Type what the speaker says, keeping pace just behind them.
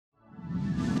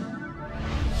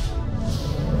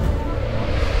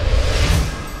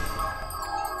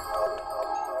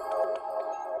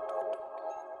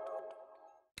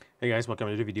Hey guys, welcome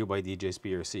to the video by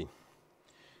Djsprc.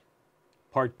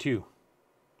 Part 2,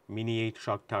 Mini 8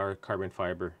 shock tower carbon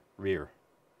fiber rear.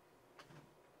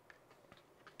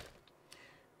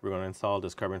 We're going to install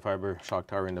this carbon fiber shock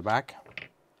tower in the back.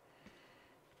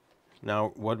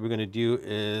 Now what we're going to do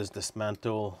is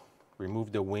dismantle,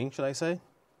 remove the wing, should I say.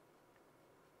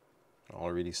 I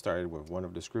already started with one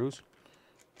of the screws.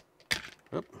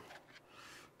 Oop.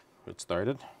 It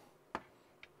started.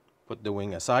 Put the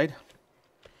wing aside.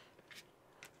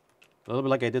 A little bit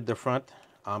like I did the front,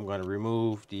 I'm going to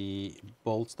remove the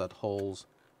bolts that holds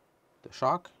the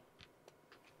shock.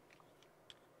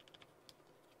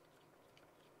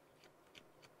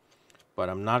 But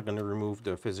I'm not going to remove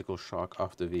the physical shock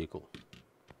off the vehicle.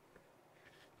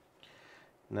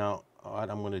 Now, what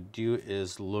I'm going to do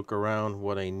is look around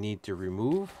what I need to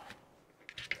remove.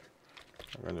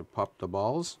 I'm going to pop the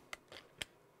balls.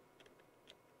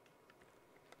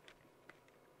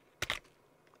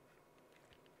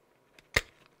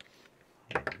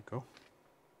 There we go.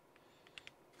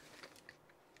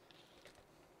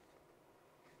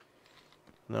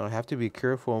 Now I have to be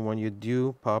careful when you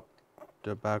do pop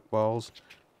the back balls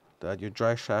that your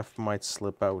drive shaft might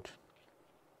slip out.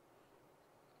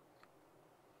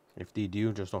 If they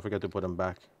do, just don't forget to put them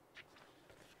back.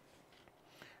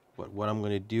 But what I'm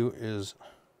going to do is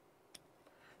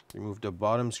remove the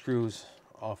bottom screws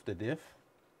off the diff.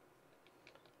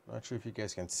 Not sure if you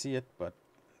guys can see it, but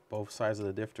both sides of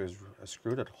the diff there's a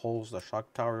screw that holds the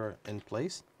shock tower in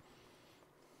place.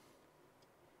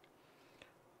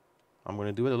 I'm going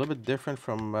to do it a little bit different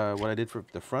from what I did for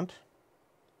the front.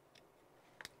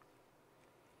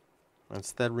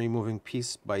 Instead of removing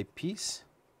piece by piece,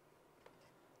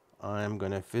 I'm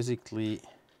going to physically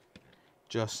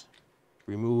just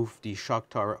remove the shock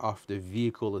tower off the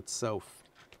vehicle itself.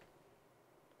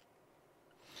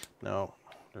 Now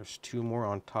there's two more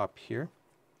on top here.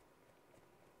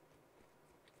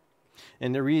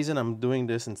 And the reason I'm doing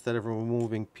this instead of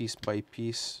removing piece by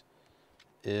piece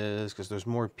is because there's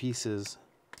more pieces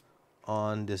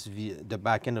on this the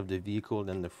back end of the vehicle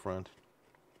than the front.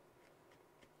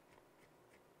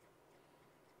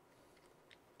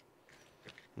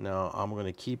 Now I'm going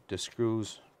to keep the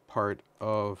screws part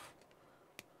of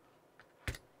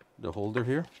the holder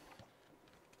here.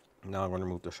 Now I'm going to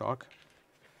remove the shock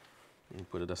and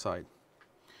put it aside.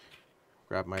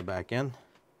 Grab my back end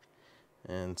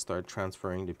and start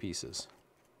transferring the pieces.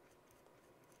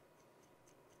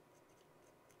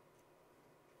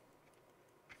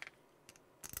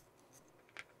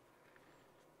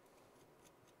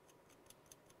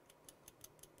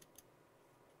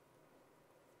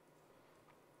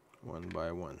 One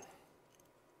by one.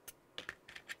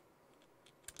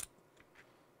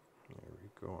 There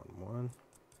we go on one.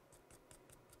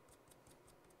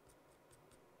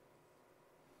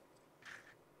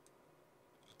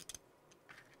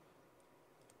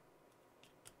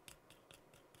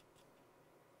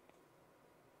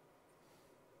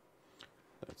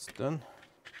 That's done.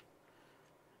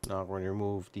 Now we're going to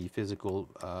remove the physical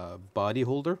body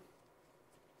holder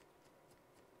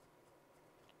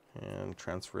and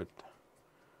transfer it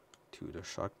to the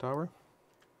shock tower.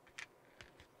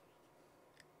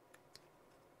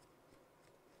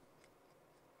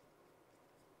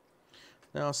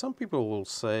 Now some people will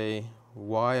say,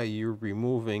 why are you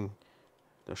removing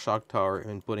the shock tower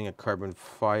and putting a carbon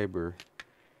fiber?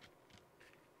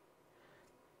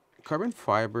 Carbon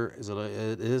fiber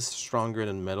is stronger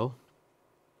than metal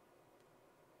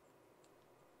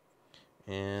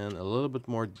and a little bit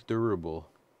more durable.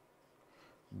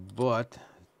 But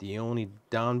the only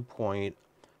down point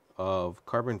of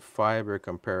carbon fiber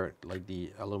compared like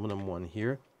the aluminum one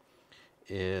here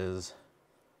is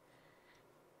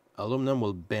aluminum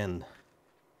will bend.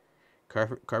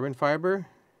 Carbon fiber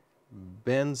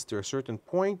bends to a certain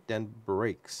point, then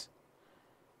breaks.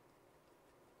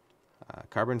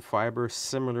 Carbon fiber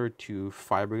similar to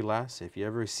fiberglass. If you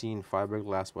ever seen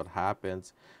fiberglass, what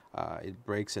happens? It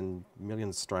breaks in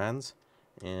million strands,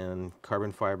 and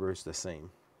carbon fiber is the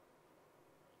same.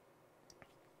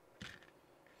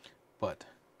 But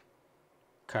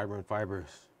carbon fiber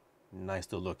is nice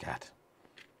to look at.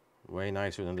 Way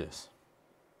nicer than this.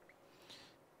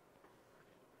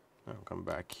 I'll come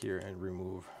back here and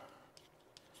remove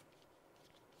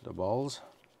the balls.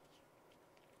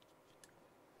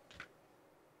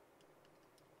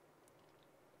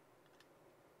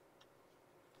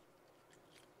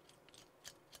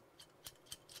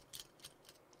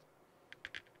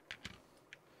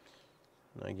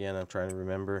 Again, I'm trying to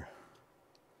remember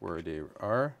where they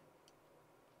are.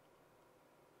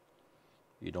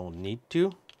 You don't need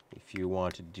to. If you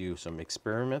want to do some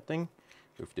experimenting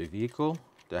with the vehicle,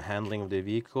 the handling of the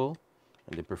vehicle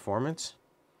and the performance,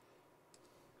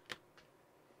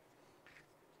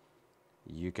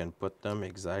 you can put them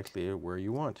exactly where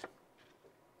you want.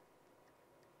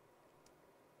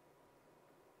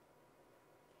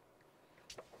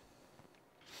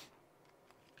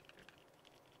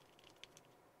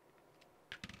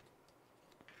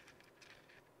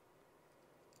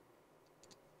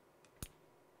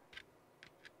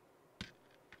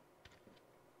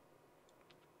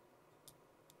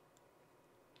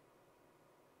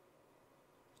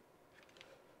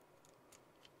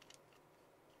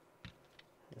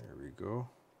 There we go.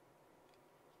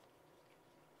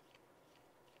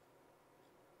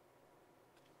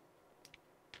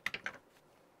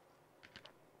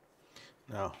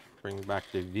 Now bring back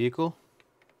the vehicle,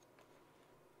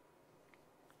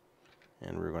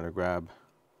 and we're going to grab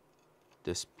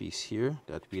this piece here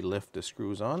that we lift the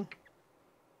screws on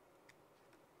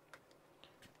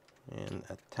and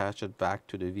attach it back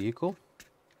to the vehicle.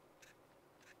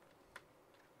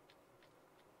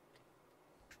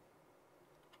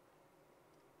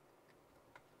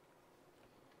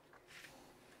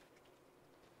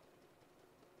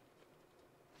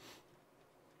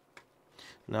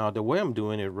 Now the way I'm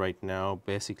doing it right now,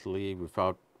 basically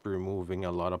without removing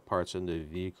a lot of parts in the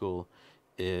vehicle,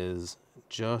 is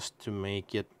just to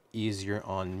make it easier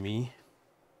on me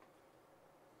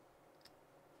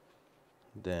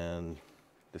than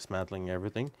dismantling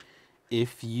everything.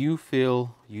 If you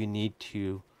feel you need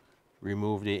to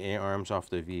remove the A-arms off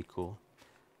the vehicle,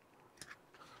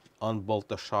 unbolt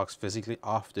the shocks physically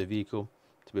off the vehicle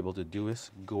to be able to do this,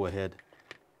 go ahead.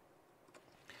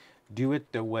 Do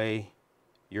it the way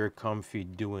you're comfy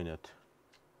doing it.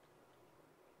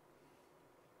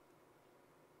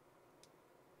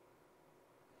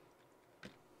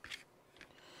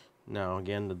 Now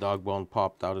again, the dog bone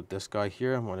popped out of this guy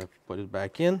here. I'm going to put it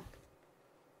back in.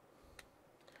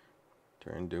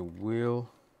 Turn the wheel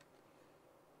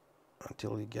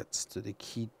until it gets to the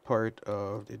key part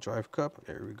of the drive cup.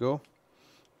 There we go.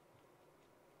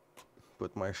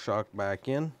 Put my shock back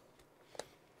in.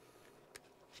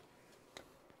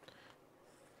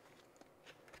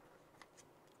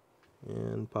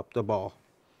 And pop the ball.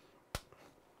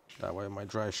 That way my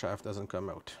drive shaft doesn't come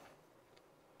out.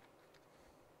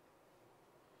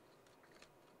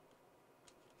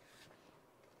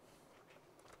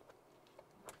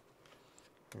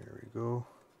 There we go.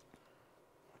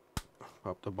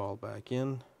 Pop the ball back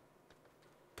in.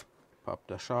 Pop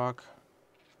the shock.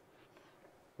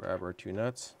 Grab our two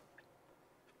nuts.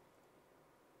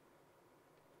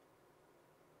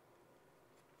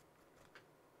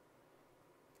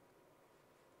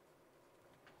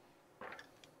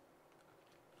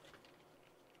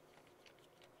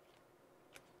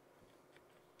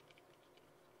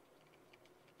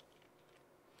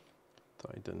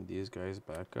 Tighten these guys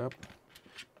back up.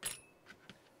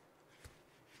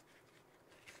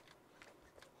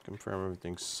 Confirm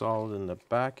everything's solid in the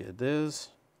back. It is.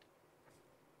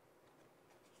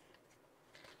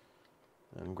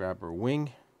 Then grab our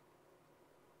wing.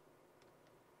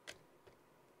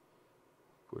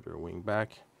 Put our wing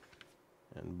back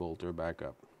and bolt her back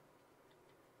up.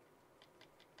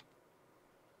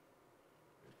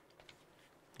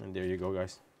 And there you go,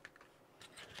 guys.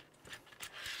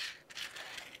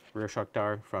 Rear shock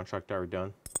tower, front shock tower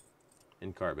done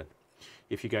in carbon.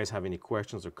 If you guys have any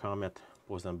questions or comment,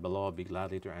 post them below. I'll be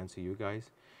glad to answer you guys.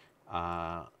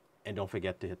 And don't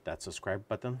forget to hit that subscribe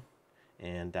button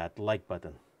and that like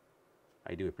button.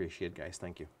 I do appreciate it, guys.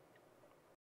 Thank you.